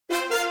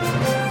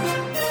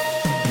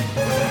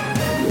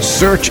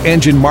Search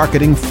engine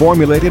marketing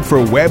formulated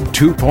for Web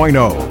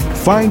 2.0.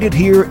 Find it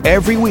here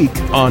every week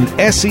on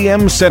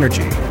SEM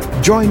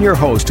Synergy. Join your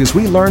host as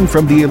we learn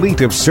from the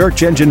elite of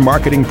search engine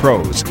marketing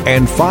pros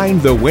and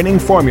find the winning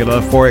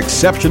formula for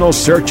exceptional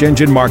search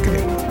engine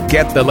marketing.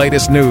 Get the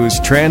latest news,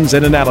 trends,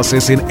 and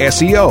analysis in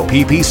SEO,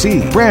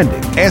 PPC,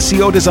 branding,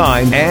 SEO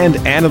design, and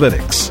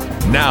analytics.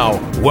 Now,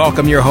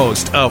 welcome your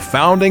host, a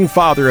founding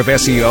father of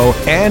SEO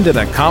and an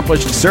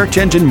accomplished search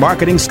engine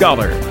marketing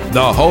scholar,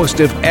 the host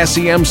of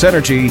SEM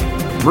Synergy,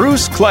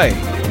 Bruce Clay.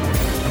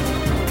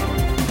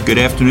 Good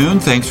afternoon.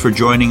 Thanks for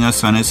joining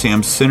us on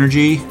SEM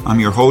Synergy. I'm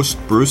your host,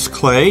 Bruce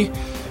Clay.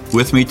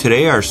 With me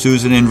today are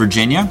Susan in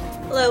Virginia.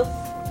 Hello.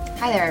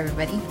 Hi there,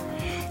 everybody.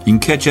 You can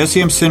catch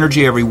SEM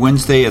Synergy every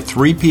Wednesday at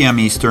 3 p.m.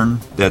 Eastern.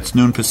 That's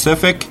noon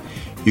Pacific.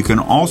 You can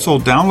also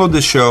download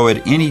the show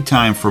at any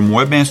time from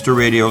Webmaster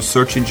Radio's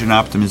Search Engine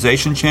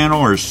Optimization channel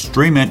or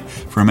stream it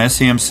from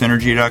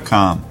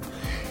semsynergy.com.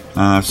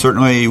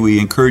 Certainly, we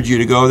encourage you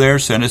to go there,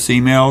 send us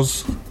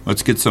emails.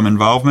 Let's get some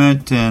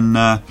involvement,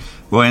 and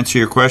we'll answer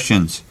your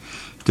questions.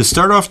 To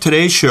start off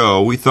today's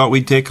show, we thought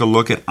we'd take a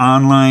look at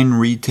online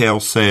retail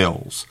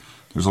sales.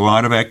 There's a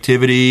lot of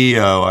activity,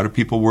 a lot of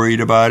people worried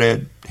about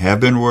it,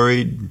 have been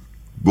worried,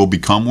 will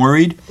become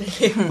worried.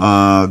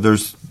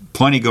 There's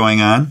plenty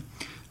going on.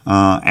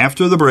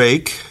 After the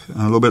break,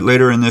 a little bit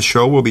later in this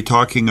show, we'll be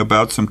talking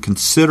about some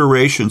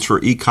considerations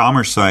for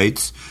e-commerce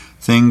sites,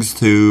 things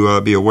to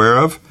be aware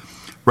of.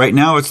 Right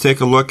now, let's take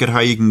a look at how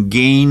you can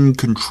gain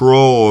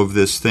control of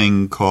this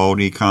thing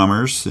called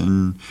e-commerce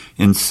in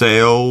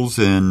sales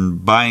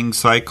and buying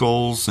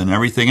cycles and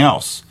everything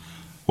else.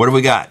 What have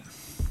we got?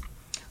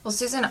 Well,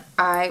 Susan,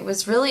 I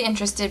was really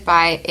interested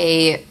by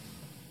a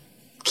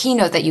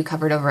keynote that you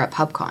covered over at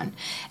PubCon,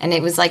 and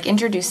it was like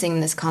introducing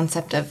this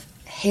concept of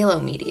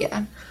halo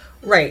media.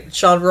 Right.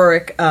 Sean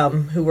Rorick,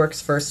 who works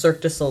for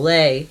Cirque du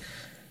Soleil,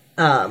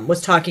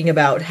 was talking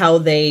about how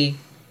they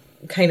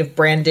kind of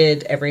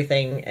branded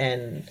everything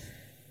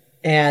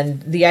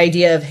and the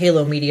idea of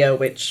halo media,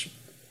 which,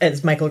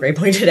 as Michael Gray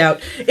pointed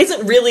out,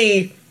 isn't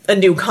really a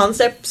new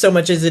concept so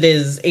much as it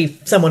is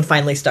someone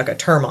finally stuck a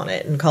term on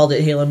it and called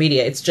it halo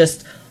media. It's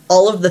just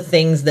all of the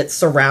things that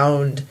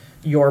surround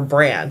your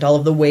brand, all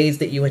of the ways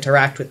that you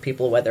interact with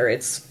people, whether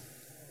it's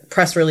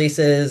press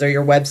releases or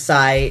your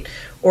website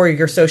or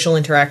your social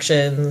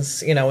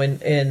interactions,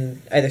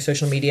 in either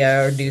social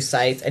media or news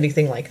sites,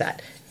 anything like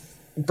that.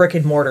 Brick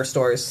and mortar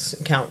stores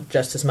count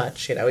just as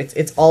much.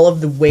 It's all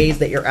of the ways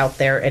that you're out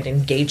there and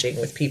engaging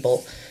with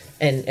people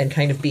and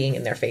kind of being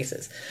in their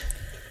faces.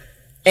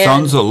 And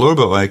sounds a little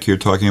bit like you're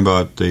talking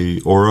about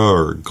the aura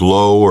or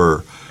glow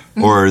or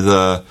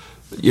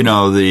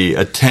the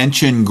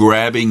attention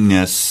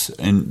grabbingness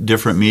in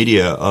different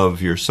media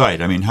of your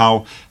site. I mean,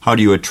 how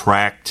do you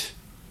attract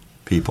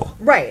people?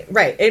 Right.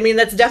 I mean,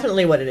 that's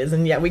definitely what it is.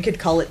 And yeah, we could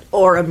call it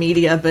aura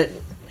media, but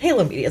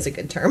halo media is a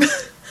good term.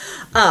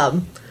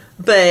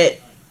 But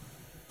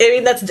I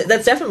mean, that's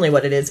definitely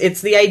what it is.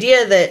 It's the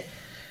idea that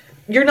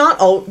you're not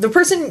the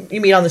person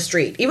you meet on the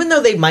street, even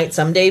though they might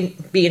someday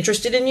be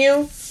interested in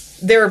you,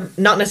 they're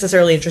not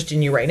necessarily interested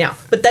in you right now.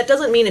 But that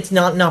doesn't mean it's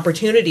not an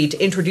opportunity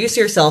to introduce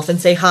yourself and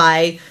say,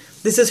 hi,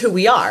 this is who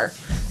we are.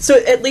 So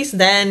at least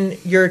then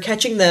you're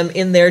catching them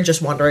in their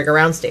just wandering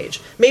around stage.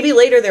 Maybe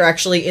later they're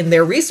actually in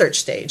their research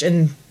stage,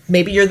 and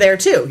maybe you're there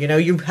too.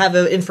 You have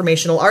an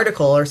informational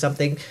article or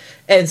something,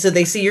 and so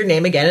they see your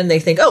name again and they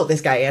think, oh,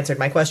 this guy answered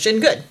my question,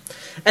 good.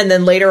 And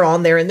then later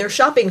on they're in their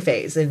shopping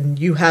phase and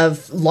you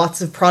have lots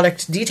of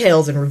product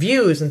details and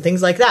reviews and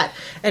things like that.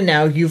 And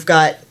now you've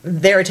got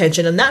their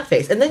attention in that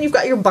phase. And then you've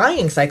got your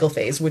buying cycle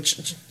phase,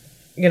 which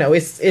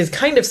is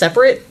kind of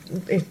separate.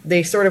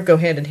 They sort of go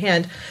hand in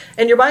hand.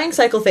 And your buying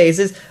cycle phase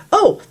is,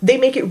 oh, they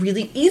make it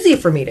really easy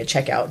for me to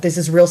check out. This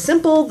is real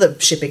simple. The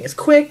shipping is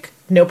quick,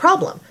 no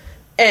problem.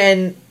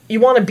 And you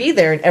want to be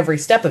there in every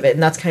step of it.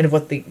 And that's kind of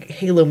what the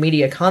halo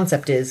media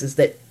concept is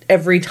that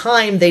every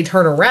time they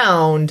turn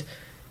around,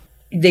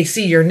 they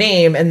see your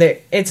name, and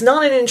it's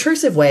not an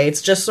intrusive way.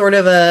 It's just sort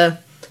of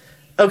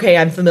okay,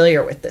 I'm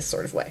familiar with this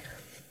sort of way.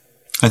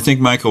 I think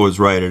Michael was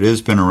right. It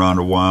has been around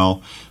a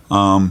while.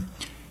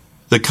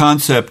 The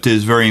concept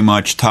is very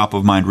much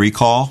top-of-mind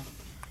recall.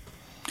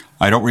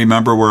 I don't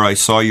remember where I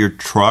saw your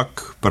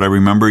truck, but I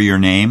remember your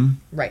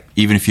name. Right.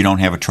 Even if you don't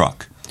have a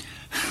truck.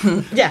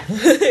 Yeah,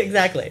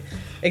 exactly.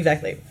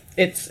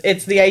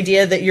 It's the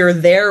idea that you're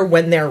there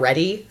when they're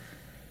ready,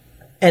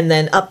 and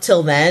then up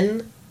till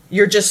then,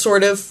 you're just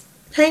sort of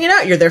hanging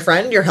out. You're their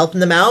friend. You're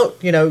helping them out.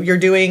 You're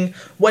doing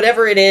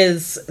whatever it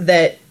is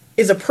that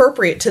is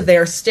appropriate to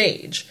their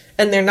stage.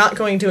 And they're not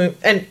going to...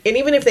 And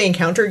even if they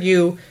encounter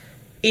you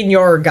in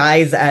your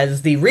guise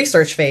as the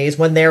research phase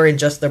when they're in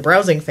just the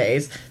browsing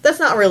phase, that's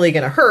not really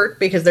going to hurt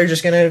because they're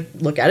just going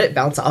to look at it,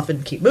 bounce off,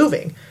 and keep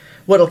moving.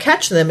 What'll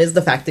catch them is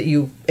the fact that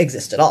you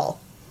exist at all.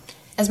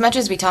 As much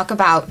as we talk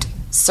about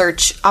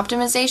search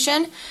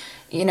optimization,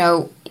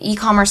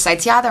 e-commerce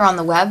sites, yeah, they're on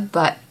the web,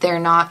 but they're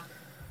not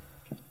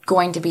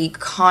going to be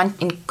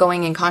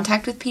going in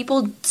contact with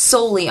people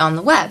solely on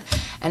the web.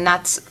 And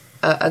that's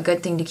a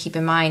good thing to keep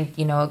in mind.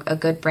 You know, a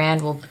good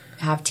brand will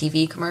have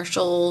TV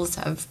commercials,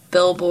 have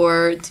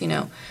billboards, you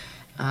know,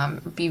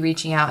 be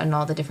reaching out in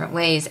all the different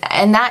ways.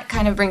 And that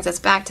kind of brings us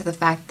back to the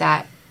fact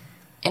that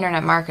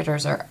internet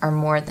marketers are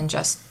more than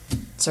just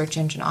search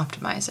engine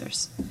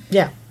optimizers.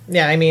 Yeah.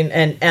 Yeah, I mean,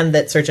 and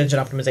that search engine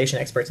optimization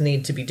experts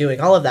need to be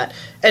doing all of that.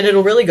 And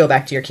it'll really go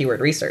back to your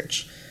keyword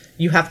research.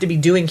 You have to be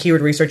doing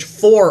keyword research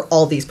for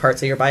all these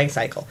parts of your buying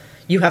cycle.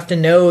 You have to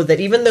know that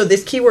even though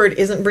this keyword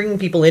isn't bringing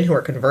people in who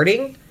are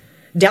converting,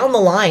 down the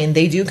line,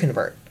 they do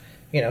convert.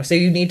 You know, so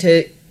you need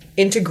to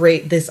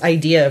integrate this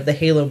idea of the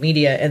halo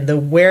media and the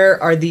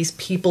where are these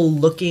people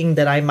looking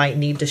that I might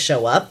need to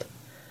show up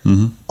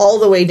all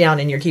the way down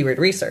in your keyword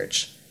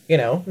research. You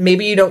know,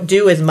 maybe you don't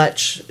do as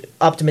much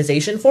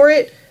optimization for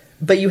it,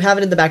 but you have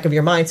it in the back of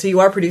your mind. So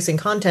you are producing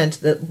content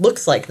that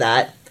looks like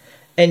that,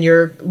 and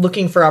you're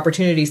looking for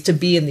opportunities to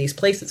be in these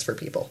places for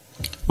people.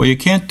 Well, you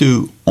can't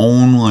do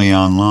only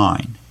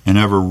online and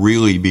ever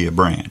really be a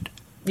brand.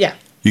 Yeah.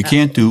 You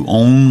can't do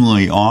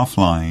only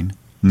offline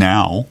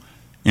now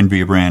and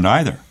be a brand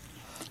either.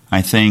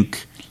 I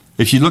think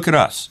if you look at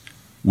us,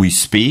 we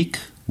speak,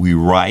 we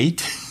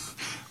write,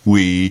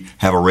 we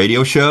have a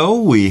radio show,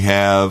 we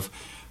have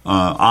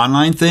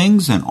online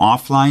things and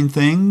offline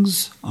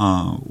things.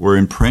 We're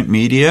in print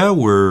media.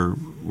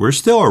 We're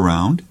still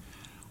around.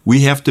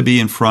 We have to be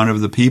in front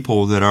of the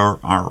people that are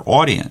our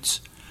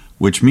audience,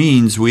 which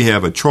means we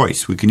have a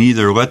choice. We can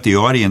either let the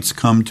audience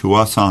come to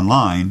us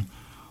online,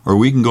 or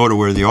we can go to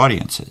where the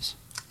audience is.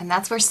 And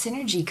that's where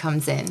synergy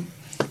comes in.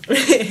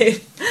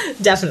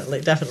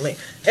 Definitely.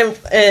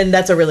 And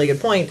that's a really good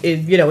point.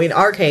 You know, in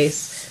our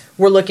case,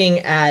 we're looking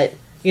at,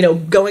 you know,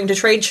 going to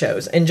trade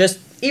shows and just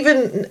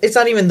even, it's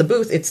not even the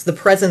booth, it's the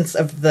presence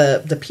of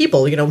the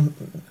people. You know,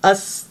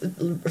 us,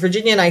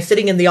 Virginia and I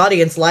sitting in the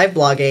audience live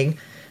blogging,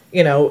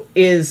 you know,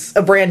 is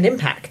a brand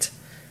impact.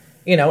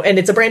 You know, and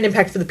it's a brand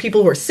impact for the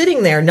people who are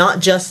sitting there, not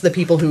just the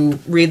people who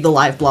read the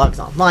live blogs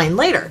online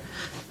later.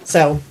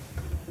 So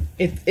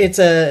that's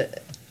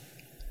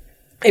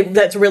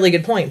a really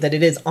good point, that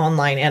it is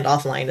online and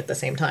offline at the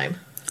same time.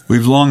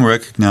 We've long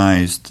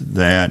recognized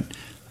that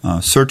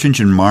search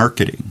engine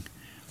marketing,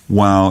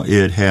 while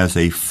it has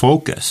a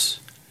focus,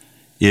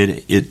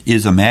 it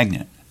is a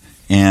magnet.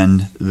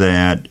 And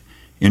that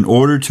in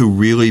order to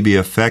really be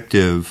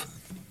effective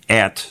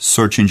at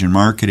search engine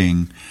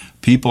marketing,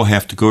 people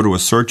have to go to a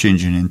search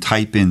engine and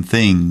type in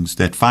things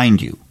that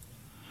find you.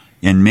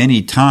 And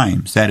many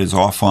times that is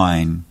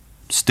offline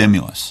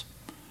stimulus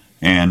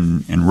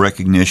and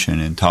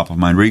recognition and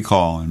top-of-mind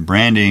recall and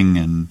branding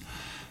and,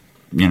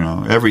 you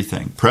know,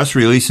 everything. Press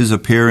releases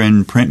appear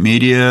in print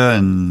media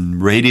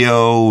and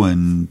radio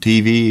and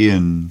TV,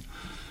 and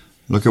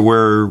look at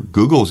where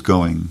Google's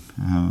going.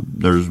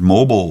 There's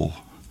mobile.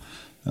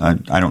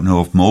 I don't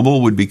know if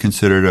mobile would be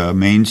considered a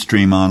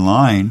mainstream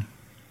online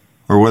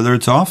or whether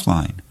it's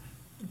offline.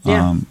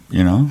 Yeah.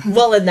 You know?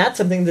 Well, and that's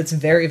something that's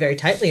very, very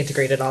tightly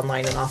integrated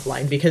online and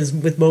offline, because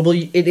with mobile,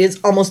 it is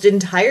almost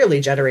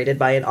entirely generated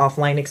by an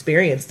offline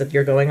experience that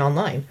you're going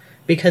online,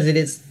 because it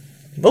is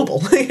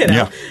mobile, you know?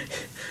 Yeah.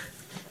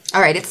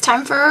 All right, it's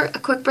time for a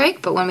quick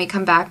break, but when we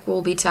come back,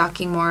 we'll be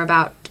talking more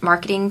about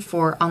marketing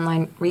for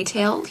online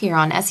retail here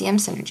on SEM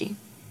Synergy.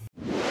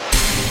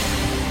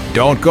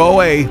 Don't go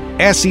away.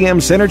 SEM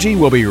Synergy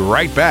will be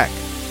right back.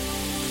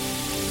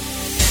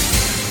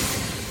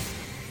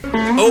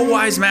 Oh,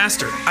 wise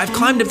master, I've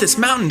climbed up this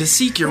mountain to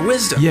seek your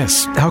wisdom.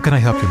 Yes, how can I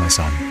help you, my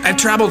son? I've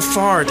traveled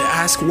far to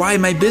ask why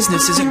my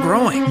business isn't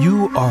growing.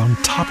 You are on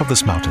top of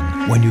this mountain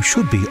when you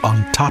should be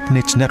on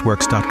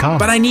topnichenetworks.com.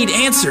 But I need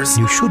answers.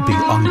 You should be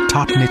on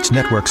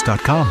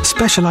topnichenetworks.com,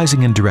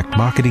 specializing in direct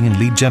marketing and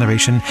lead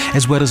generation,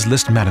 as well as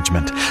list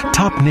management.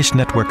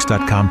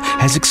 Topnichenetworks.com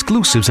has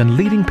exclusives and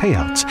leading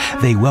payouts.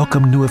 They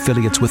welcome new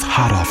affiliates with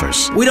hot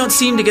offers. We don't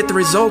seem to get the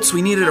results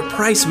we need at a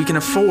price we can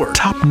afford.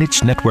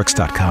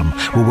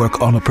 Topnichenetworks.com will work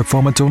on a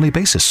performance-only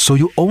basis, so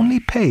you only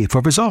pay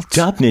for results.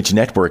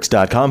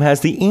 TopNicheNetworks.com has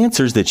the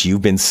answers that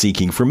you've been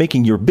seeking for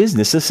making your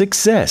business a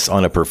success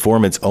on a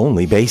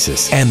performance-only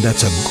basis. And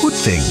that's a good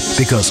thing,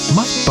 because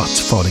my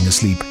butt's falling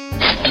asleep.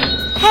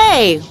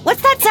 Hey,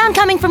 what's that sound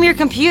coming from your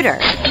computer?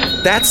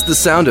 That's the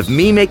sound of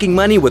me making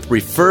money with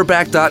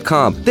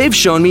Referback.com. They've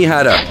shown me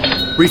how to...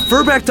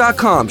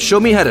 Referback.com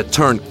showed me how to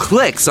turn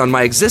clicks on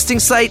my existing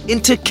site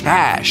into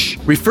cash.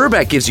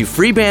 Referback gives you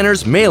free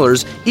banners,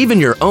 mailers, even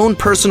your own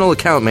personal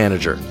account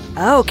manager.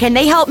 Oh, can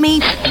they help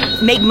me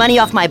make money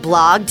off my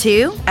blog,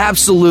 too?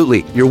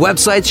 Absolutely. Your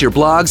websites, your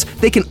blogs,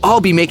 they can all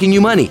be making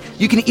you money.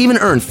 You can even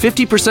earn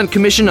 50%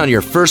 commission on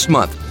your first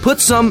month. Put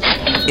some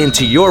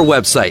into your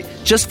website.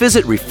 Just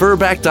visit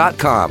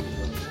Referback.com.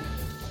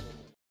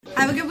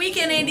 Have a good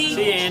weekend, Andy.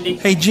 See you, Andy.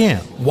 Hey, Jan,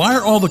 why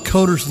are all the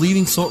coders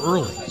leaving so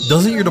early?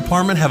 Doesn't your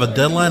department have a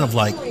deadline of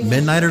like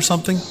midnight or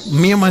something?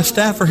 Me and my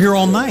staff are here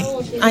all night.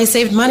 I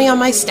saved money on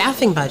my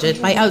staffing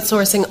budget by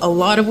outsourcing a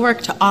lot of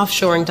work to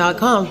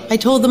offshoring.com. I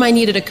told them I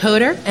needed a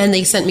coder, and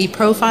they sent me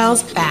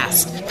profiles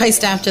fast. My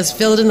staff just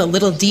filled in the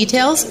little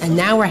details, and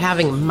now we're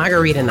having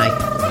margarita night.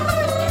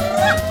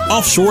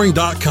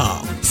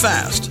 Offshoring.com.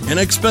 fast,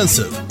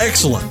 inexpensive,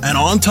 excellent, and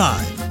on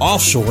time.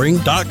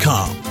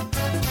 Offshoring.com.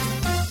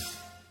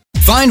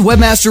 Find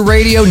Webmaster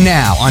Radio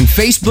now on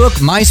Facebook,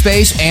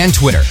 MySpace, and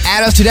Twitter.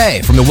 Add us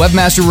today from the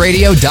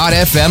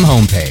webmasterradio.fm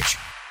homepage.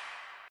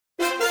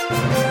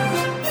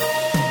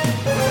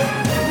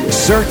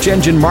 Search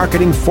engine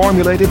marketing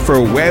formulated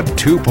for Web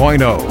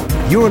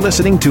 2.0. You're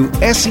listening to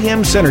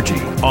SEM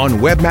Synergy on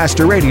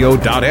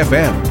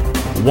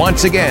webmasterradio.fm.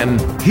 Once again,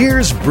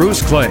 here's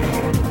Bruce Clay.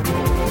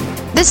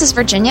 This is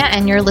Virginia,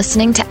 and you're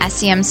listening to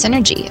SEM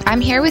Synergy. I'm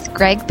here with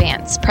Gregg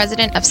Banse,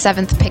 president of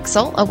 7th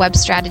Pixel, a web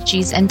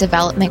strategies and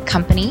development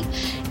company,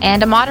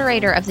 and a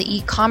moderator of the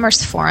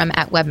e-commerce forum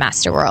at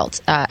Webmaster World,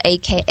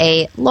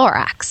 aka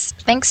Lorax.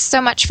 Thanks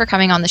so much for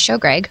coming on the show,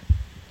 Gregg.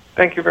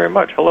 Thank you very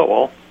much. Hello,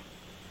 all.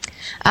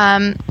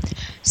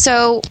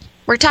 So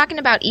we're talking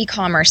about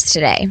e-commerce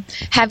today.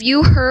 Have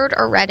you heard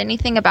or read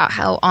anything about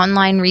how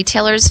online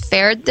retailers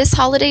fared this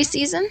holiday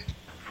season?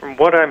 From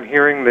what I'm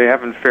hearing, they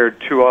haven't fared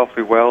too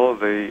awfully well.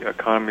 The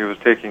economy was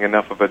taking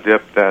enough of a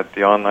dip that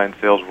the online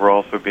sales were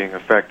also being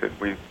affected.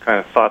 We kind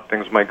of thought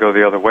things might go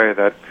the other way,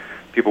 that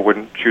people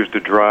wouldn't choose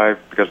to drive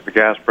because of the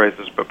gas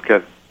prices, but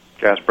because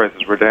gas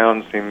prices were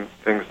down, things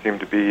seem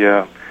to be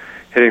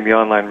hitting the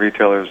online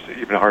retailers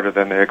even harder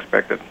than they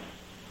expected.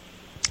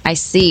 I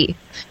see.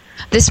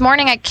 This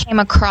morning I came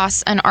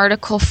across an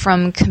article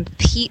from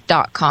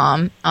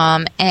Compete.com,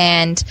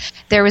 and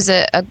there was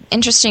an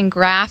interesting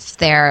graph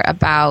there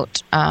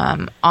about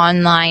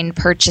online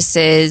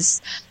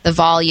purchases, the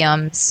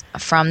volumes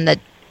from the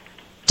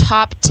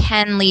top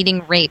 10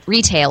 leading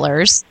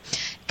retailers,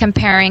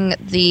 comparing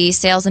the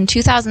sales in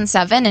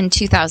 2007 and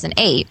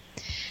 2008.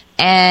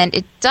 And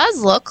it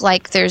does look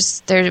like there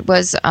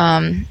was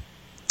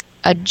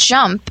a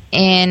jump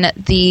in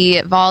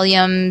the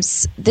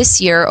volumes this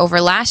year over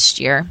last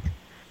year.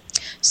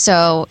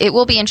 So it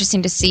will be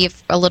interesting to see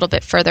if a little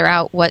bit further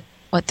out what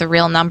the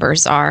real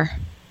numbers are.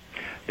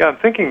 Yeah, I'm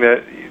thinking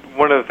that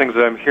one of the things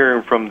that I'm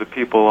hearing from the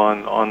people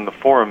on the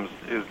forums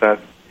is that,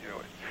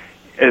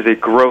 as a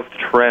growth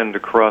trend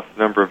across a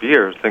number of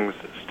years, things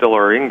still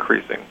are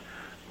increasing,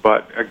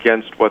 but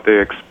against what they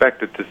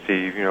expected to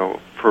see,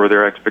 for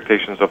their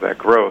expectations of that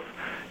growth,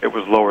 it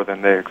was lower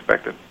than they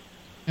expected.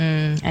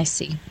 I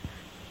see.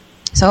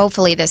 So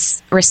hopefully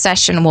this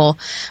recession will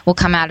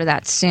come out of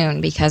that soon,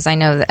 because I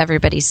know that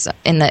everybody's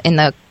in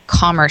the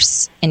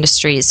commerce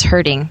industry is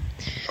hurting.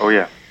 Oh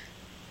yeah.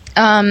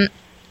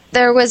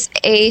 There was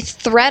a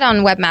thread on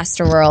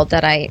Webmaster World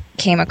that I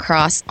came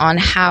across on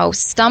how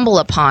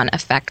StumbleUpon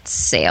affects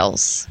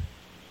sales,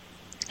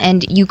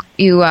 and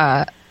you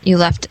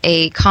left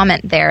a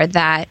comment there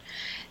that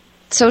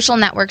social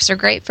networks are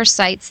great for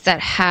sites that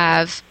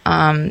have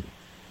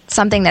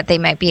something that they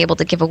might be able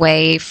to give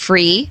away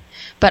free,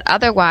 but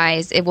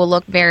otherwise it will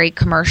look very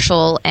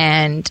commercial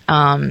and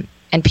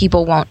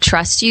people won't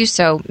trust you.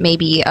 So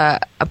maybe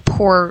a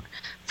poor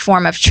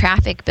form of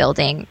traffic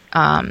building.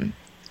 Can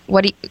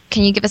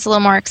you give us a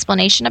little more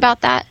explanation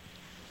about that?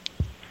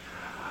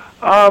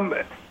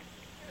 Trying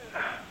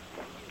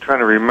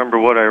to remember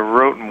what I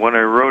wrote and when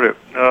I wrote it.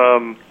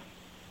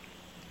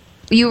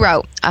 You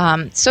wrote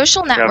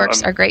social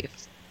networks are great.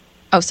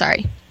 Oh,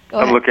 sorry. Go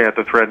ahead. Looking at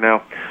the thread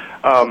now.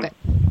 Okay.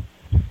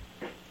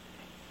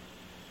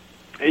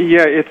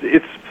 Yeah,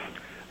 it's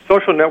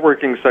social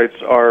networking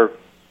sites are.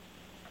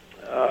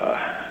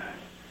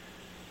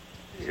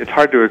 It's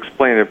hard to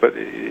explain it, but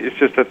it's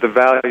just that the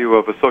value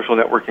of a social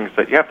networking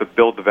site, you have to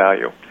build the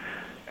value,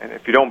 and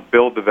if you don't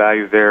build the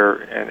value there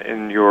and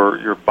in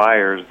your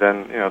buyers,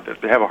 then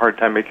they have a hard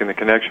time making the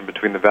connection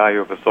between the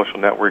value of a social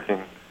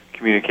networking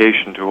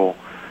communication tool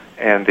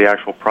and the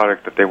actual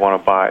product that they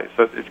want to buy.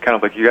 So it's kind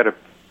of like you got to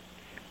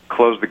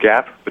close the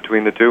gap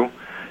between the two,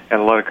 and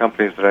a lot of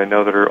companies that I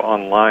know that are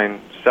online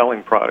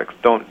selling products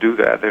don't do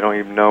that. They don't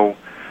even know.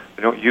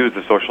 They don't use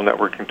the social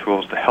networking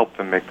tools to help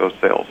them make those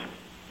sales.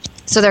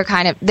 So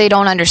they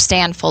don't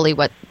understand fully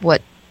what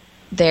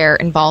their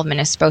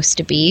involvement is supposed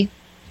to be.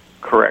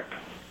 Correct.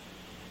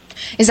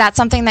 Is that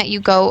something that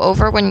you go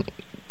over when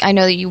I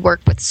know that you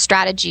work with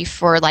strategy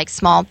for like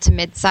small to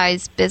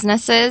mid-sized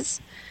businesses?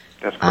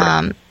 That's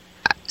correct.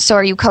 So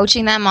are you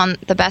coaching them on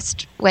the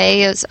best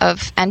ways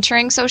of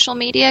entering social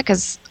media?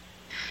 Because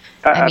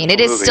it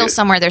is still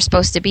somewhere they're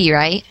supposed to be,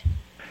 right?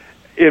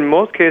 In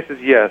most cases,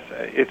 yes.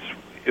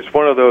 It's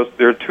one of those.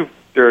 There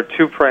are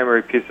two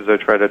primary pieces I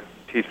try to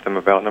teach them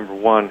about. Number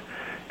one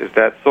is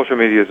that social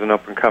media is an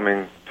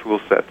up-and-coming tool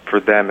set for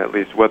them, at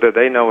least. Whether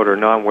they know it or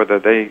not, whether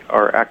they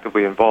are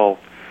actively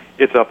involved,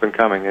 it's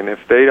up-and-coming. And if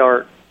they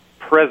aren't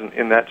present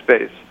in that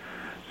space,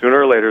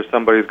 sooner or later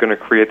somebody's going to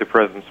create the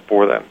presence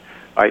for them,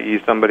 i.e.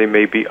 somebody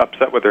may be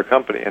upset with their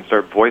company and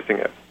start voicing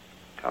it.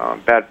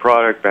 Bad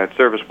product, bad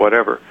service,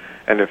 whatever.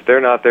 And if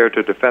they're not there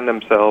to defend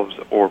themselves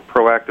or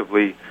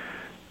proactively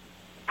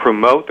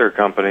promote their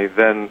company,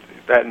 then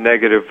that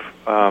negative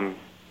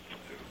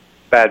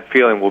bad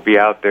feeling will be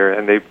out there,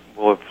 and they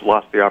will have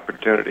lost the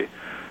opportunity.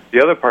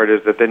 The other part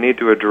is that they need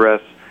to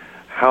address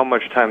how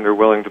much time they're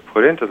willing to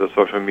put into the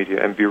social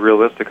media and be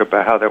realistic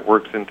about how that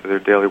works into their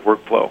daily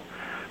workflow.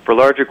 For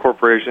larger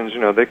corporations,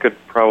 they could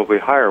probably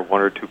hire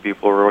one or two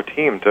people or a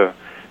team to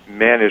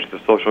manage the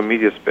social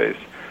media space.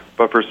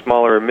 But for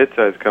smaller and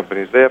mid-sized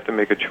companies, they have to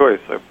make a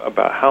choice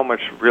about how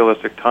much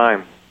realistic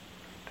time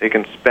they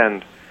can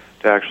spend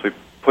to actually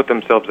put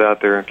themselves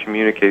out there and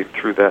communicate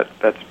through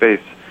that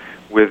space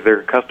with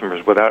their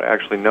customers without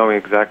actually knowing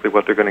exactly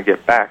what they're going to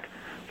get back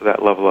for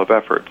that level of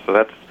effort. So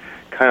that's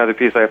kind of the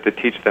piece I have to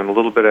teach them a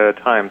little bit at a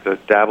time, to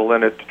dabble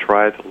in it, to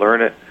try it, to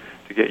learn it,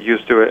 to get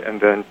used to it, and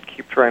then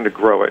keep trying to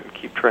grow it and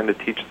keep trying to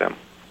teach them.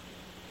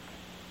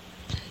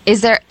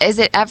 Is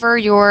it ever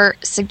your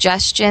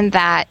suggestion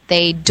that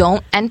they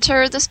don't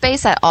enter the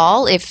space at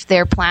all if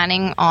they're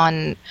planning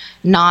on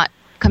not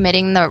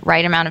committing the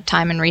right amount of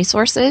time and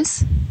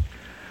resources?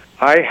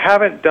 I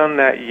haven't done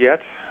that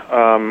yet.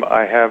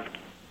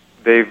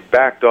 They've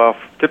backed off.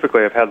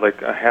 Typically, I've had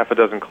like a half a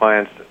dozen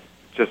clients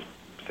just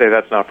say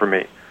that's not for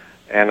me.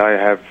 And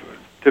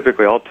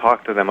I'll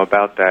talk to them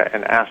about that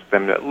and ask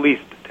them to at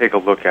least take a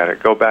look at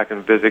it. Go back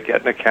and visit,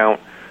 get an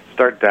account,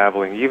 start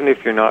dabbling. Even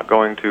if you're not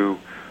going to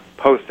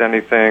post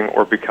anything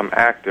or become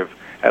active,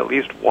 at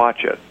least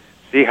watch it.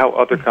 See how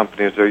other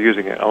companies are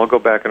using it. I'll go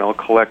back and I'll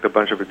collect a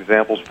bunch of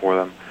examples for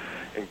them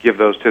and give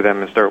those to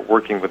them and start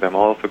working with them.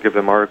 I'll also give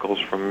them articles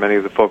from many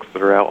of the folks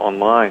that are out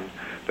online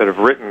that have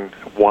written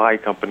why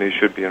companies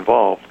should be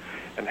involved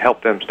and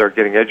help them start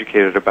getting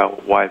educated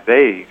about why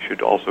they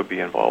should also be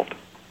involved.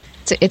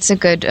 It's a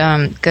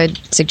good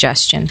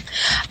suggestion.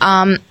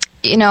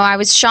 I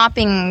was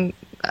shopping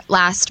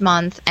last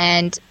month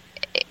and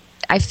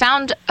I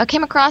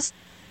came across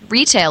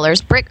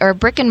retailers,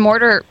 brick and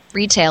mortar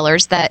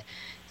retailers that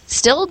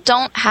still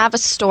don't have a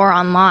store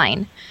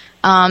online.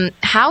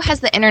 How has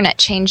the internet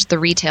changed the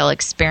retail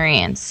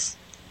experience?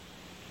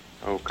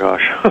 Oh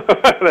gosh,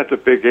 that's a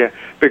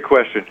big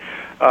question.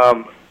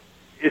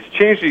 It's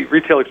changed the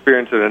retail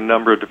experience in a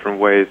number of different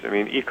ways. I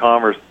mean,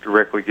 e-commerce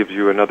directly gives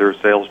you another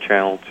sales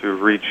channel to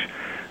reach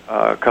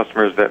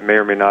customers that may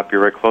or may not be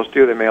right close to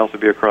you. They may also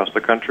be across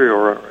the country,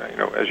 or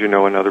as you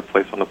know, another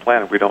place on the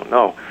planet. We don't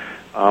know,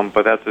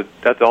 but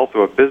that's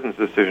also a business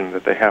decision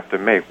that they have to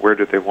make. Where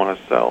do they want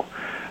to sell?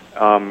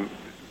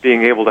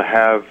 Being able to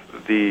have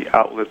the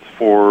outlets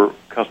for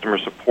customer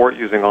support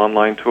using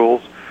online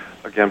tools,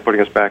 again,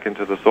 putting us back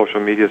into the social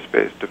media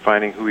space,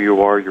 defining who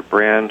you are, your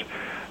brand.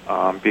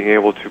 Being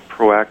able to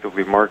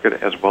proactively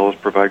market as well as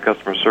provide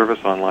customer service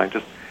online.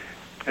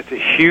 It's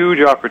a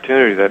huge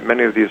opportunity that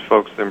many of these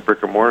folks in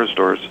brick-and-mortar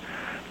stores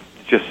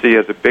just see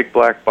as a big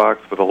black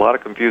box with a lot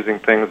of confusing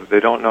things that they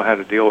don't know how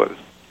to deal with.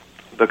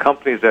 The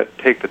companies that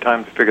take the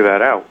time to figure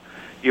that out,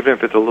 even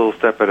if it's a little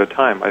step at a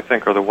time, I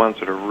think are the ones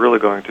that are really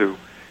going to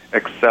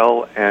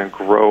excel and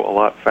grow a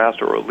lot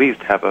faster, or at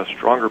least have a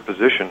stronger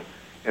position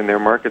in their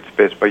market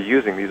space by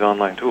using these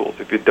online tools.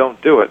 If you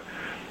don't do it,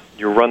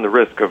 you run the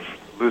risk of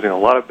losing a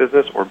lot of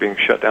business or being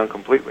shut down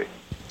completely.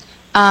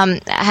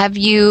 Have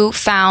you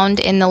found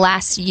in the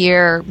last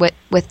year,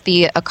 with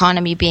the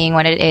economy being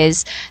what it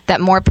is,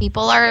 that more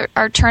people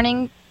are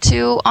turning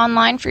to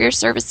online for your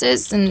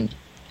services and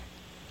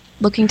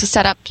looking to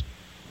set up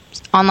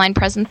online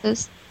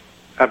presences?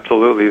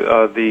 Absolutely.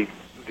 The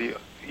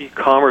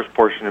e-commerce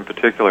portion in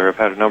particular, I've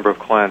had a number of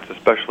clients,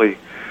 especially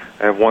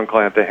I have one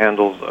client that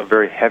handles a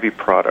very heavy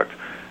product.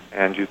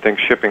 And you'd think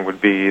shipping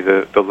would be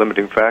the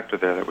limiting factor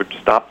there that would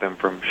stop them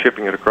from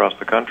shipping it across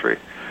the country.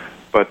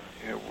 But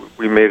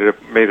we made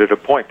it a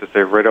point to say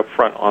right up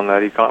front on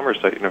that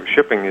e-commerce site,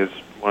 shipping is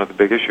one of the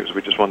big issues.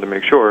 We just wanted to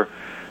make sure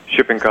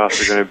shipping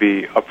costs are going to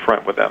be up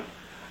front with them.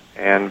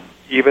 And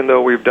even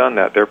though we've done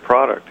that, their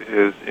product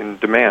is in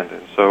demand.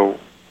 And so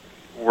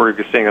we're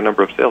seeing a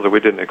number of sales that we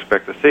didn't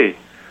expect to see.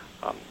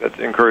 That's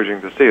encouraging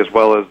to see, as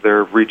well as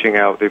they're reaching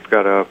out. They've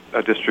got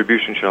a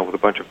distribution channel with a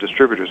bunch of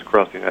distributors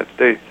across the United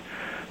States.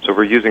 So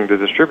we're using the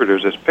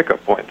distributors as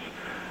pickup points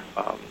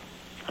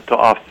to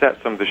offset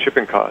some of the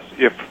shipping costs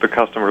if the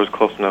customer is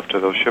close enough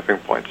to those shipping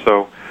points.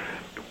 So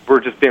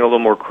we're just being a little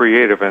more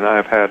creative, and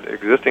I've had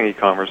existing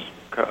e-commerce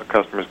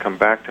customers come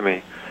back to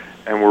me,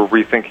 and we're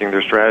rethinking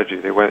their strategy.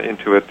 They went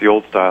into it the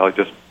old style,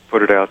 just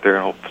put it out there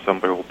and hope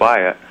somebody will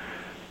buy it.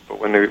 But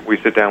when we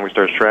sit down, we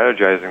start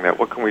strategizing that.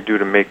 What can we do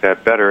to make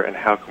that better, and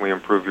how can we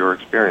improve your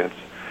experience?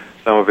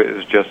 Some of it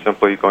is just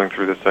simply going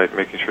through the site,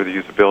 making sure the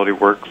usability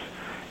works.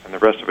 And the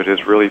rest of it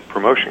is really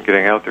promotion,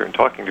 getting out there and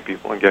talking to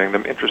people and getting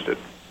them interested.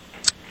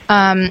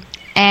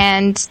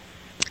 And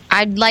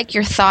I'd like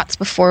your thoughts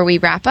before we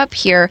wrap up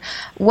here.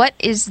 What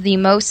is the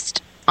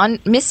most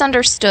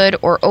misunderstood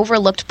or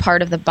overlooked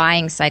part of the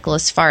buying cycle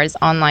as far as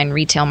online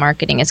retail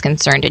marketing is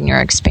concerned in your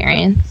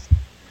experience?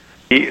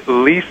 The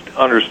least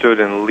understood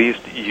and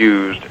least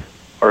used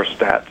are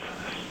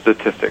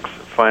statistics,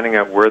 finding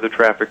out where the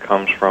traffic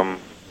comes from,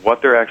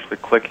 what they're actually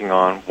clicking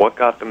on, what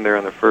got them there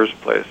in the first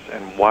place,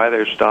 and why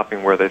they're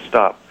stopping where they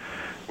stop.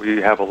 We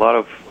have a lot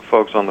of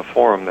folks on the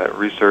forum that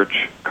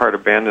research cart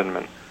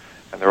abandonment,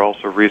 and they're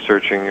also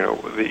researching,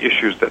 the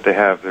issues that they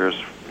have. There's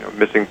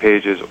missing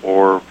pages,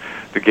 or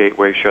the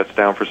gateway shuts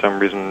down for some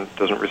reason,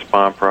 doesn't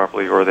respond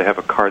properly, or they have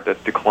a cart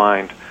that's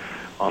declined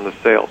on the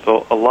sale.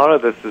 So a lot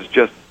of this is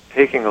just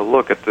taking a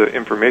look at the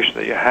information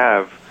that you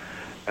have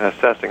and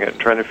assessing it and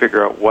trying to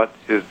figure out what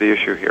is the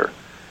issue here.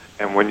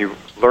 And when you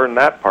learn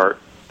that part,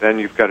 then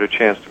you've got a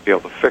chance to be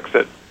able to fix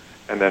it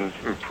and then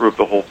improve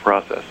the whole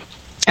process.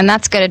 And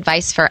that's good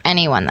advice for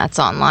anyone that's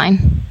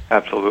online.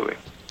 Absolutely.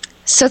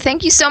 So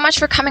thank you so much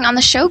for coming on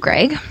the show,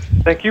 Greg.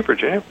 Thank you,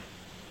 Virginia.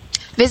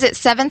 Visit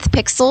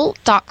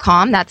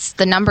 7thpixel.com, that's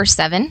the number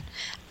 7,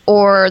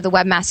 or the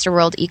Webmaster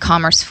World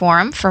e-commerce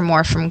forum for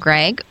more from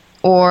Greg,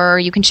 or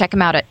you can check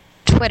him out at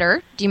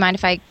Twitter. Do you mind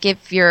if I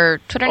give your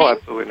Twitter name? Oh,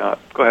 absolutely not.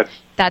 Go ahead.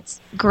 That's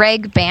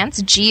Gregg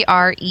Banse,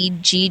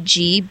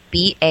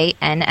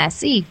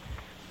 GreggBanse.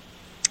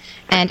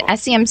 And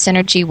SEM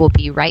Synergy will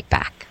be right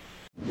back.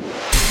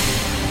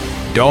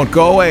 Don't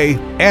go away.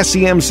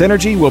 SEM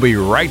Synergy will be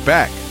right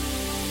back.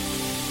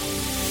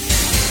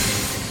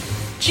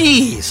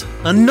 Jeez,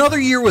 another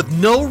year with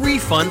no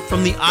refund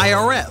from the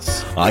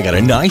IRS. I got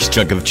a nice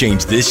chunk of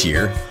change this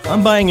year.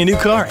 I'm buying a new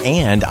car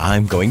and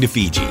I'm going to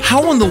Fiji.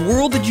 How in the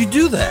world did you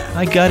do that?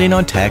 I got in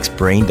on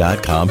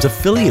TaxBrain.com's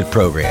affiliate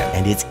program,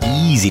 and it's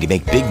easy to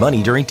make big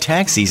money during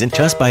tax season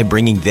just by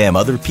bringing them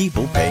other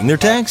people paying their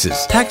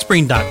taxes.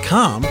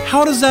 TaxBrain.com?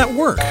 How does that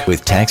work?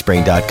 With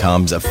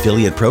TaxBrain.com's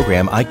affiliate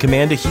program, I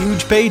command a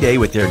huge payday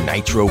with their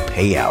Nitro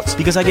payouts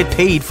because I get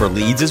paid for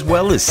leads as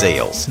well as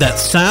sales. That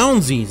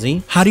sounds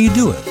easy. How do you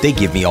do it? They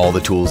give me all the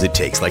tools it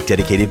takes, like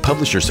dedicated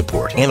publisher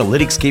support,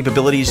 analytics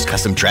capabilities,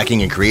 custom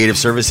tracking and creative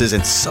services,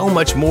 and so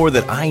much more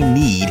that I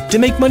need to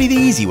make money the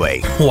easy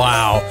way.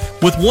 Wow.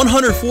 With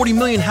 140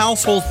 million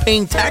households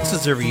paying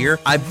taxes every year,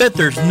 I bet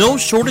there's no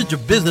shortage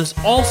of business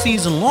all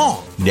season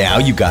long. Now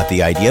you got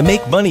the idea.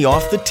 Make money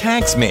off the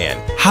tax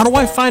man. How do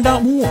I find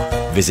out more?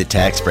 Visit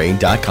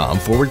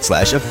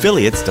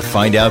taxbrain.com/affiliates to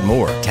find out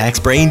more.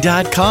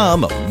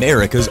 Taxbrain.com,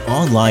 America's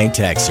online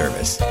tax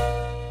service.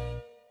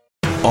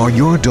 Are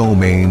your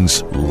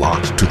domains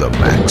locked to the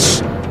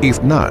max?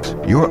 If not,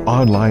 your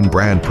online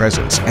brand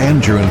presence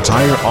and your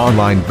entire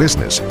online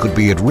business could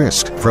be at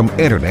risk from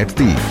internet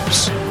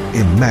thieves.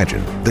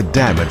 Imagine the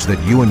damage that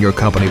you and your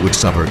company would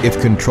suffer if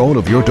control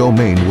of your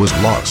domain was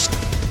lost.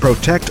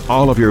 Protect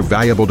all of your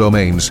valuable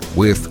domains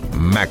with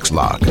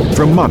MaxLock.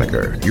 From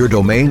Moniker, your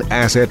domain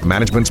asset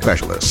management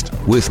specialist.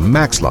 With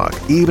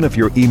MaxLock, even if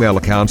your email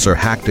accounts are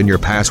hacked and your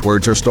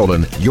passwords are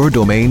stolen, your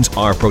domains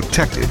are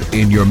protected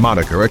in your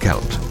Moniker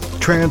account.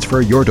 Transfer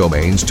your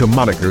domains to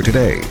Moniker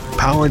today,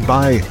 powered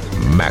by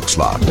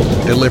MaxLock,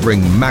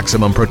 delivering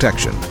maximum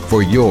protection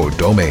for your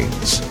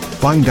domains.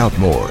 Find out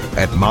more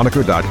at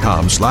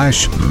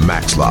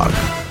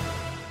moniker.com/MaxLock.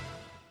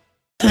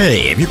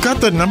 Hey, have you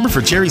got the number for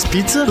Jerry's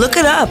Pizza? Look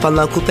it up on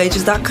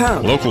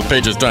localpages.com.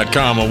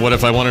 Localpages.com? Well, what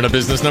if I wanted a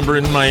business number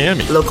in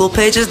Miami?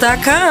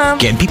 Localpages.com.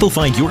 Can people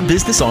find your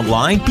business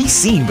online? Be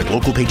seen with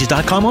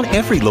localpages.com on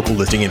every local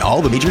listing in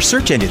all the major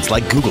search engines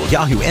like Google,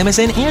 Yahoo,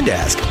 MSN, and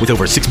Ask. With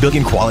over 6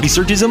 billion quality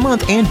searches a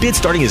month and bids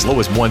starting as low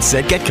as 1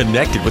 cent, get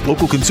connected with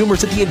local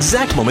consumers at the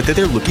exact moment that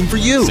they're looking for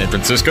you. San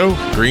Francisco,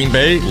 Green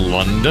Bay,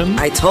 London.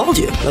 I told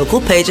you.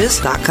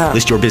 Localpages.com.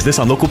 List your business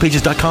on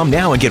localpages.com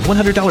now and get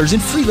 $100 in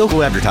free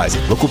local advertising.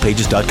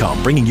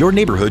 Localpages.com, bringing your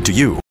neighborhood to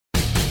you.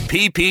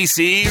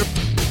 PPC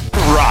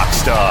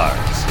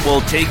Rockstars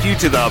will take you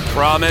to the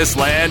promised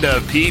land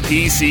of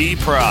PPC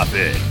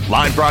profit.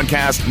 Live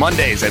broadcast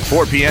Mondays at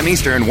 4 p.m.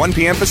 Eastern, 1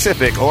 p.m.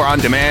 Pacific, or on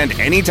demand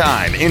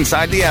anytime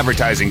inside the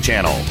advertising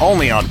channel.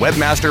 Only on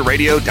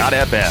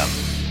webmasterradio.fm.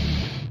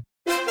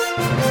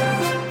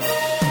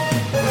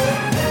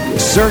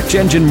 Search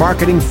engine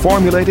marketing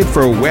formulated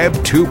for Web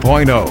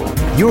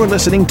 2.0. You're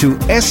listening to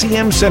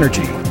SEM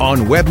Synergy on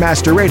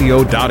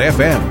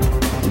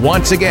webmasterradio.fm.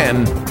 Once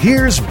again,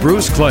 here's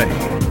Bruce Clay.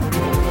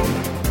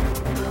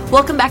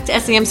 Welcome back to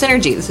SEM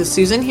Synergy. This is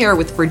Susan here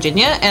with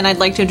Virginia, and I'd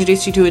like to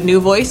introduce you to a new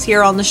voice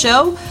here on the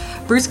show,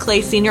 Bruce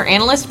Clay Senior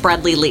Analyst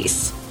Bradley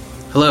Lease.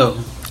 Hello.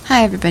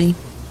 Hi, everybody.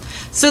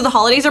 So the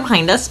holidays are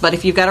behind us, but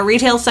if you've got a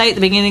retail site at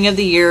the beginning of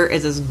the year,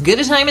 is as good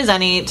a time as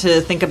any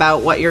to think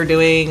about what you're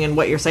doing and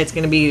what your site's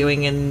going to be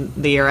doing in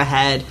the year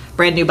ahead.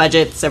 Brand new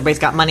budgets, everybody's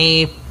got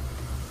money.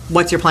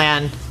 What's your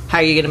plan? How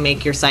are you going to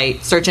make your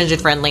site search engine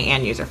friendly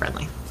and user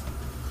friendly?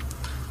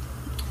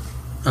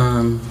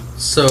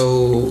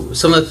 So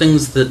some of the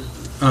things that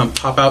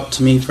pop out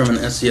to me from an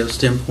SEO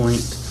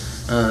standpoint,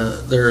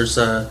 there's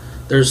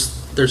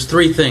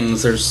three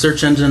things. There's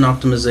search engine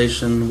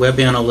optimization, web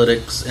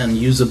analytics, and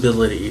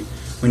usability.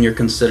 When you're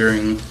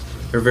considering,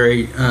 they're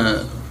very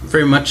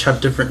much have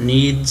different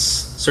needs.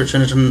 Search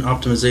engine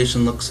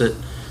optimization looks at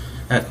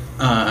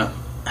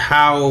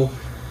how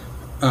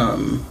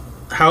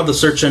the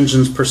search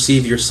engines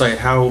perceive your site,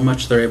 how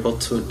much they're able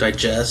to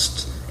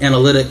digest.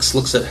 Analytics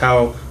looks at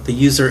how the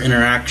user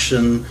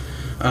interaction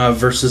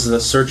versus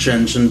the search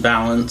engine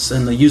balance,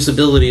 and the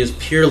usability is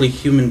purely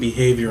human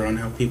behavior on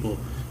how people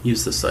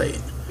use the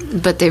site.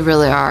 But they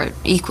really are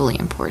equally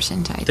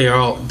important. They are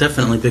all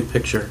definitely big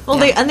picture. Well,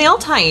 they all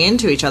tie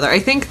into each other. I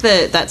think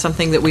that that's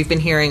something that we've been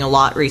hearing a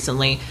lot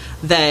recently,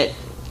 that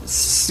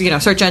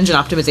search engine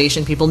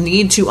optimization people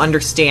need to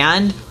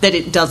understand that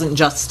it doesn't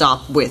just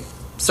stop with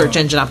search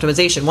engine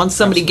optimization. Once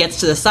somebody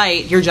gets to the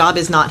site, your job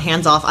is not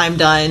hands off, I'm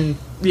done,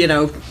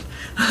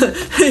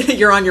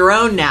 you're on your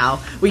own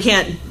now. We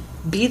can't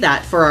be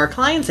that for our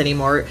clients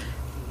anymore.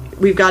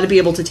 We've got to be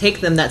able to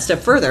take them that step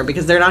further,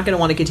 because they're not going to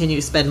want to continue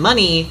to spend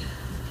money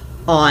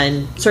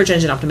on search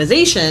engine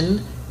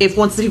optimization if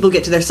once the people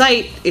get to their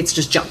site, it's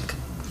just junk.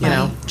 You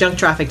know, junk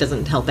traffic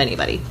doesn't help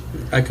anybody.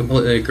 I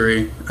completely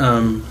agree.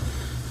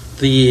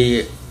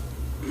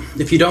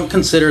 If you don't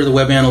consider the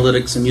web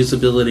analytics and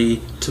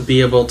usability to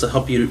be able to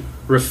help you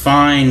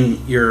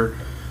refine your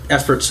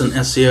efforts in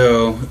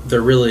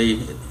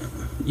SEO,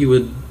 you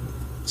would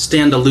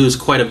stand to lose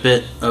quite a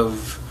bit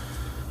of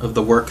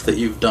the work that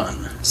you've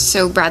done.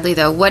 So, Bradley,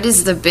 though, what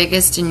is the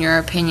biggest, in your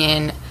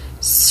opinion,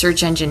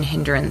 search engine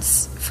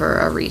hindrance for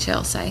a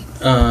retail site?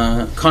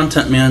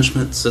 Content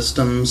management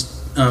systems.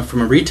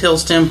 From a retail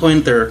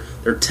standpoint, they're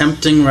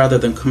tempting rather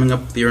than coming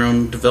up with your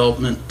own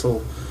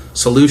developmental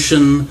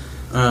solution.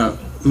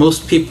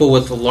 Most people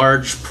with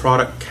large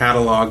product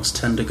catalogs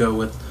tend to go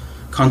with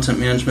content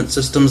management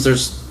systems.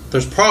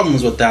 There's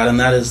problems with that, and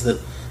that is that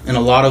in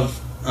a lot of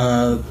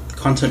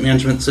content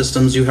management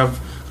systems, you have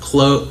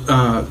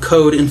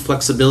code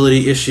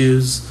inflexibility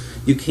issues.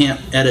 You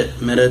can't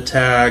edit meta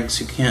tags.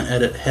 You can't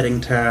edit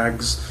heading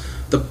tags.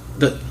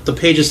 The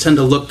pages tend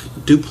to look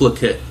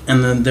duplicate,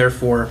 and then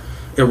therefore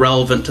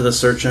irrelevant to the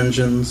search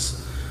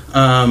engines.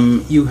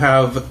 You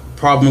have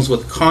problems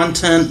with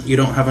content. You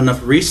don't have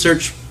enough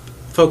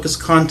research-focused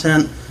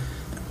content,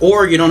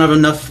 or you don't have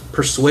enough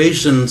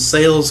persuasion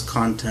sales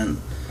content.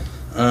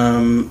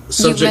 You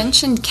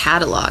mentioned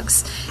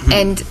catalogs,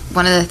 and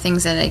one of the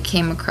things that I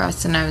came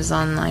across when I was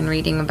online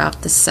reading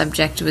about this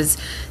subject was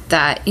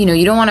that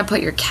you don't want to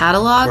put your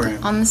catalog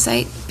on the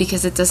site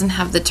because it doesn't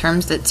have the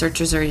terms that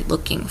searchers are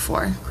looking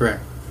for.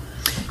 Correct.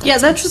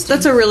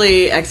 That's a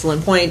really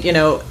excellent point,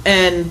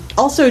 and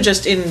also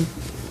just in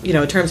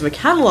terms of a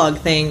catalog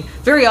thing,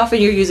 very often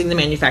you're using the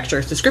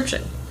manufacturer's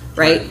description,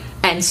 right?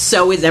 And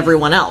so is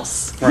everyone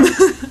else. Right.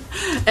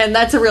 And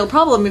that's a real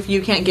problem if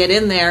you can't get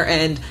in there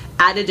and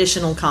add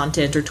additional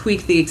content or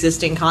tweak the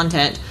existing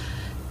content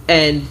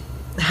and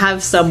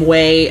have some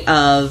way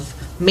of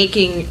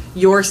making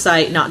your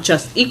site not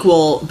just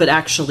equal but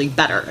actually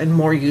better and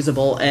more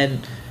usable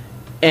and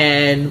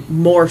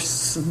more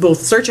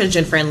both search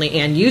engine friendly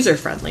and user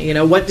friendly.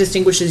 What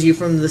distinguishes you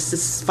from the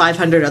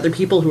 500 other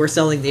people who are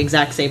selling the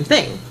exact same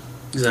thing?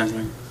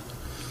 Exactly.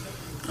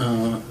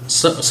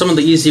 So some of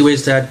the easy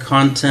ways to add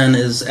content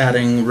is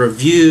adding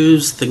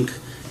reviews. Think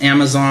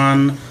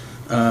Amazon.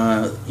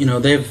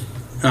 They've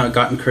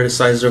gotten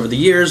criticized over the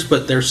years,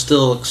 but they're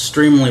still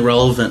extremely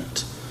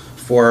relevant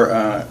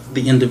for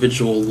the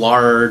individual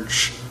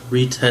large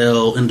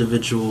retail,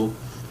 individual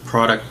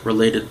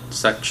product-related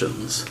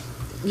sections.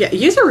 Yeah,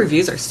 user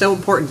reviews are so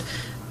important.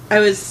 I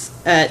was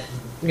at,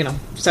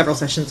 several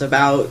sessions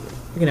about,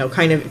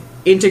 kind of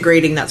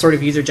integrating that sort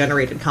of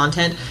user-generated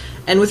content.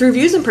 And with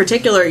reviews in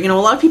particular, a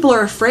lot of people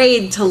are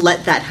afraid to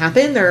let that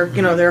happen.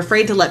 They're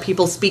afraid to let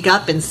people speak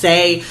up and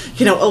say,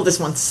 oh, this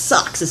one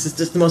sucks. This is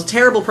just the most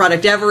terrible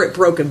product ever. It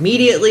broke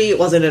immediately. It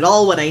wasn't at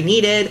all what I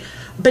needed.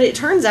 But it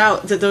turns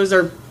out that those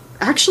are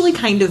actually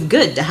kind of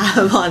good to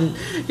have on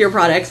your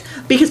products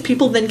because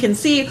people then can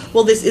see,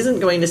 well, this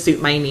isn't going to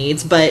suit my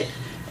needs, but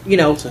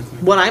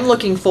what I'm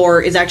looking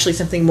for is actually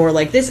something more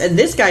like this, and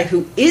this guy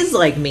who is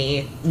like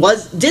me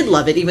did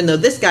love it, even though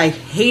this guy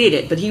hated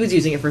it, but he was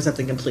using it for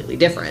something completely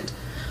different.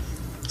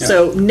 Yeah.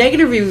 So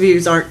negative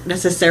reviews aren't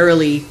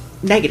necessarily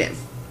negative,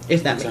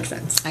 if that makes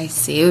sense. I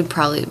see. It would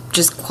probably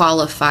just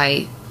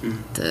qualify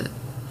the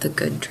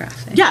good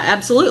traffic. Yeah,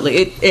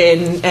 absolutely.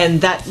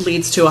 And that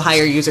leads to a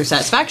higher user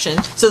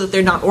satisfaction so that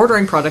they're not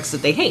ordering products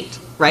that they hate,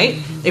 right?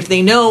 Mm-hmm. If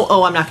they know,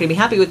 I'm not going to be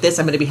happy with this,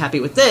 I'm going to be happy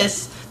with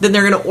this, then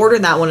they're going to order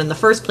that one in the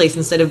first place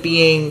instead of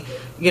being,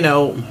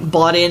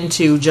 bought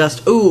into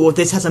just,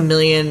 this has 1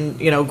 million,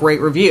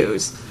 great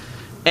reviews.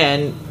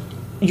 And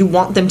you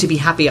want them to be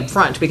happy up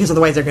front because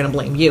otherwise they're going to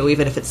blame you,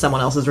 even if it's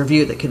someone else's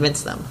review that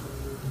convinced them.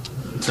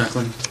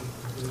 Exactly.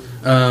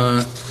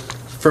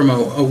 From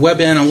a web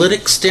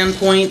analytics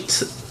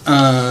standpoint,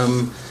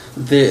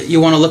 you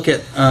want to look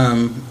at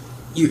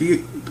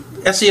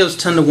SEOs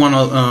tend to want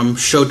to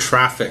show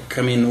traffic.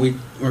 I mean,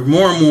 we're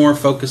more and more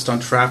focused on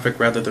traffic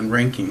rather than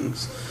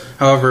rankings.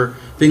 However,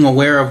 being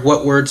aware of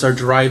what words are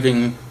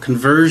driving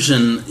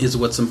conversion is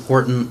what's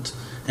important.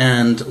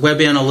 And web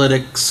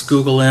analytics,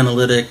 Google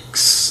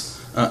Analytics,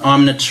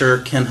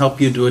 Omniture can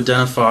help you to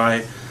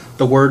identify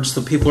the words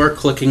that people are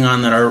clicking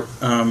on that are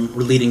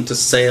leading to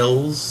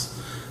sales.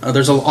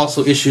 There's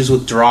also issues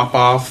with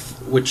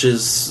drop-off, which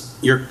is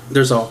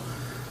there's a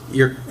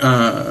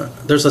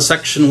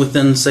section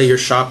within, say, your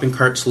shopping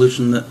cart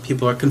solution that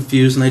people are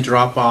confused and they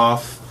drop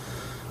off.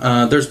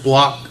 There's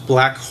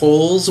black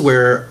holes,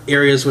 where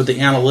areas where the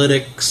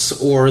analytics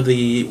or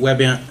the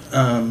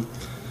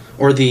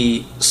or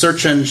the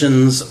search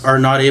engines are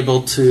not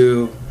able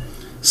to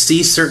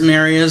see certain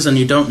areas and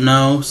you don't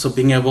know. So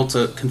being able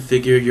to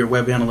configure your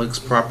web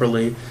analytics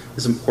properly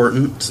is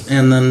important.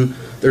 And then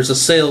there's a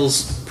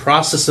sales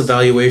process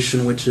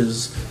evaluation, which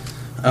is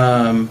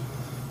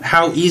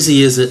how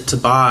easy is it to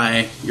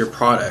buy your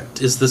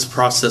product? Is this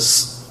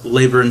process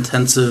labor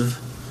intensive?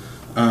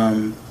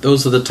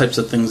 Those are the types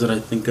of things that I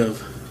think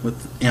of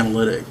with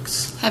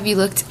analytics. Have you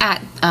looked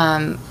at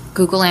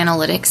Google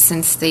Analytics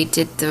since they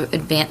did the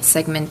advanced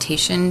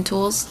segmentation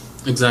tools?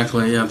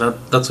 Exactly, yeah,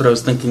 that's what I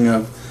was thinking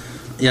of.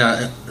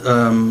 Yeah,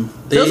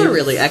 those are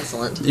really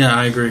excellent. Yeah,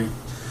 I agree.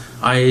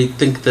 I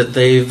think that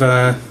they've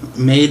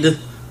made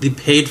the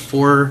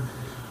paid-for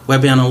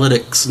web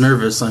analytics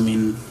nervous. I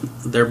mean,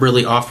 they're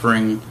really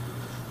offering,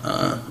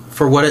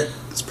 for what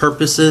its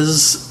purpose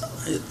is,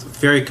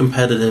 very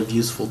competitive,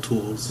 useful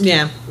tools.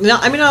 Yeah. No,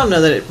 I mean, I don't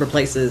know that it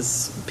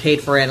replaces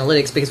paid for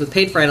analytics, because with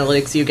paid for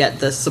analytics, you get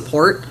the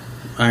support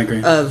I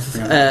agree. Of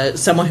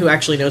someone who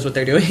actually knows what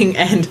they're doing.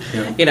 And,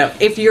 you know,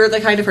 if you're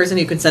the kind of person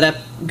who can set up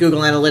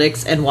Google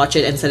Analytics and watch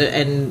it and set it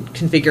and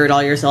configure it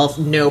all yourself,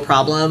 no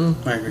problem,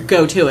 I agree.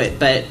 Go to it.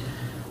 But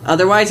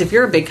otherwise, if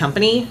you're a big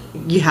company,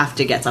 you have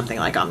to get something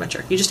like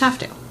Omniture. You just have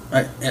to.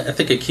 I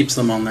think it keeps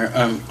them on their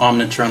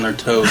Omniture on their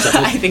toes.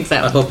 I think so.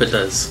 I hope it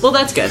does. Well,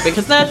 that's good,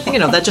 because that, you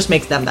know, that just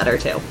makes them better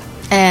too.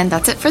 And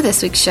that's it for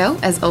this week's show.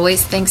 As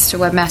always, thanks to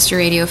Webmaster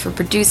Radio for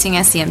producing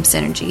SEM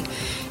Synergy.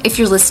 If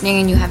you're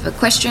listening and you have a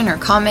question or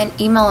comment,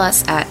 email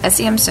us at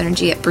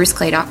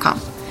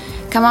semsynergy@bruceclay.com.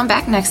 Come on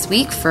back next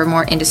week for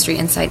more industry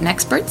insight and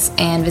experts,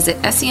 and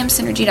visit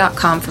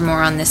semsynergy.com for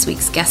more on this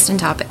week's guests and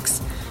topics.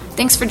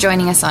 Thanks for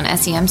joining us on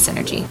SEM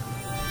Synergy.